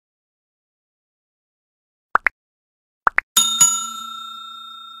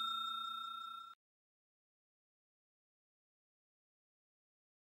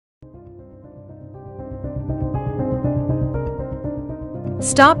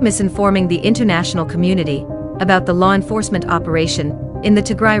Stop misinforming the international community about the law enforcement operation in the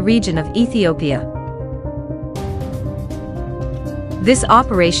Tigray region of Ethiopia. This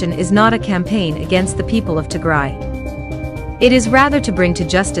operation is not a campaign against the people of Tigray. It is rather to bring to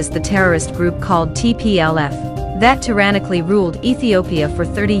justice the terrorist group called TPLF, that tyrannically ruled Ethiopia for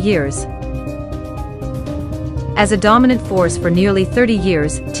 30 years. As a dominant force for nearly 30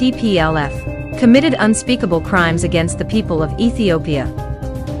 years, TPLF committed unspeakable crimes against the people of Ethiopia.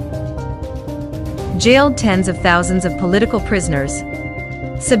 Jailed tens of thousands of political prisoners,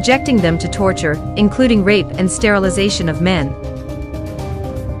 subjecting them to torture, including rape and sterilization of men.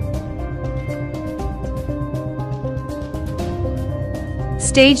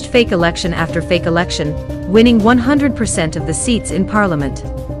 Staged fake election after fake election, winning 100% of the seats in parliament.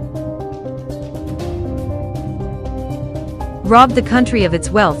 Robbed the country of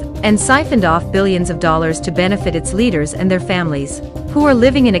its wealth and siphoned off billions of dollars to benefit its leaders and their families, who are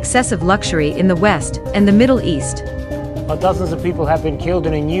living in excessive luxury in the West and the Middle East. Dozens of people have been killed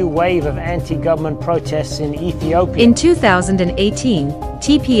in a new wave of anti-government protests in Ethiopia. In 2018,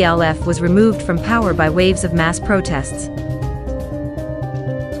 TPLF was removed from power by waves of mass protests.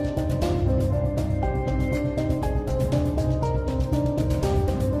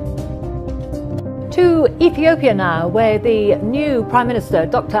 To Ethiopia now, where the new Prime Minister,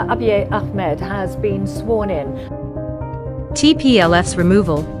 Dr. Abiy Ahmed, has been sworn in. TPLF's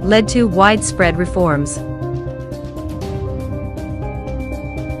removal led to widespread reforms.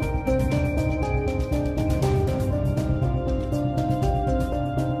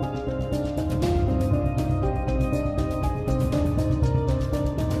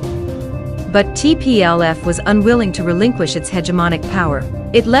 But TPLF was unwilling to relinquish its hegemonic power.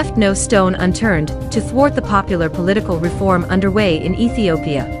 It left no stone unturned to thwart the popular political reform underway in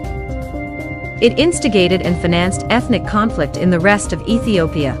Ethiopia. It instigated and financed ethnic conflict in the rest of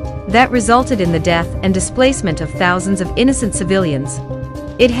Ethiopia that resulted in the death and displacement of thousands of innocent civilians.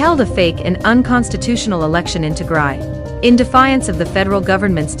 It held a fake and unconstitutional election in Tigray, in defiance of the federal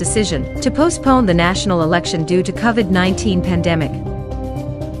government's decision to postpone the national election due to COVID-19 pandemic.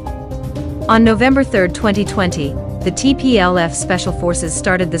 On November 3, 2020, the TPLF Special Forces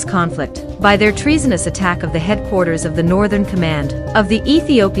started this conflict by their treasonous attack of the headquarters of the Northern Command of the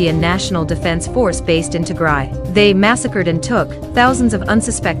Ethiopian National Defense Force based in Tigray. They massacred and took thousands of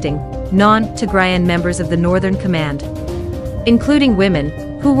unsuspecting, non-Tigrayan members of the Northern Command, including women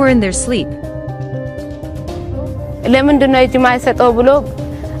who were in their sleep.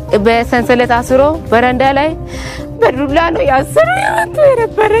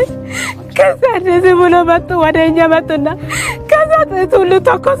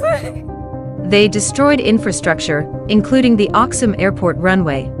 They destroyed infrastructure, including the Aksum airport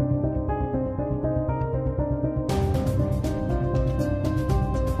runway.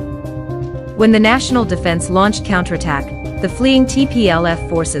 When the National Defense launched counterattack, the fleeing TPLF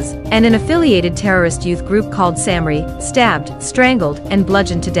forces and an affiliated terrorist youth group called Samri stabbed, strangled, and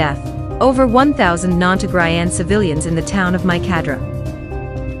bludgeoned to death over 1,000 non-Tigrayan civilians in the town of Maikadra.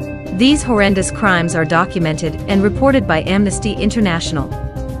 These horrendous crimes are documented and reported by Amnesty International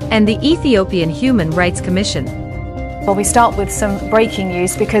and the Ethiopian Human Rights Commission. Well, we start with some breaking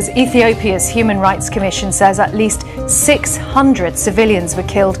news because Ethiopia's Human Rights Commission says at least 600 civilians were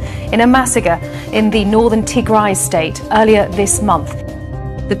killed in a massacre in the northern Tigray state earlier this month.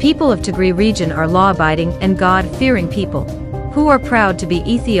 The people of Tigray region are law-abiding and God-fearing people who are proud to be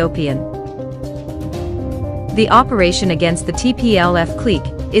Ethiopian. The operation against the TPLF clique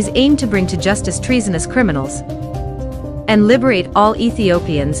is aimed to bring to justice treasonous criminals and liberate all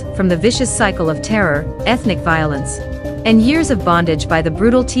Ethiopians from the vicious cycle of terror, ethnic violence, and years of bondage by the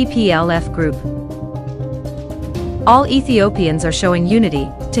brutal TPLF group. All Ethiopians are showing unity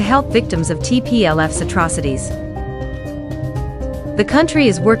to help victims of TPLF's atrocities. The country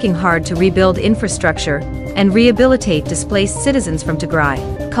is working hard to rebuild infrastructure and rehabilitate displaced citizens from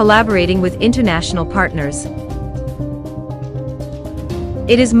Tigray, collaborating with international partners.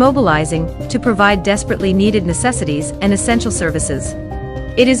 It is mobilizing to provide desperately needed necessities and essential services.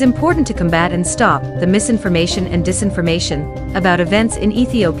 It is important to combat and stop the misinformation and disinformation about events in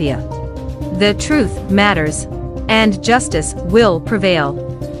Ethiopia. The truth matters, and justice will prevail.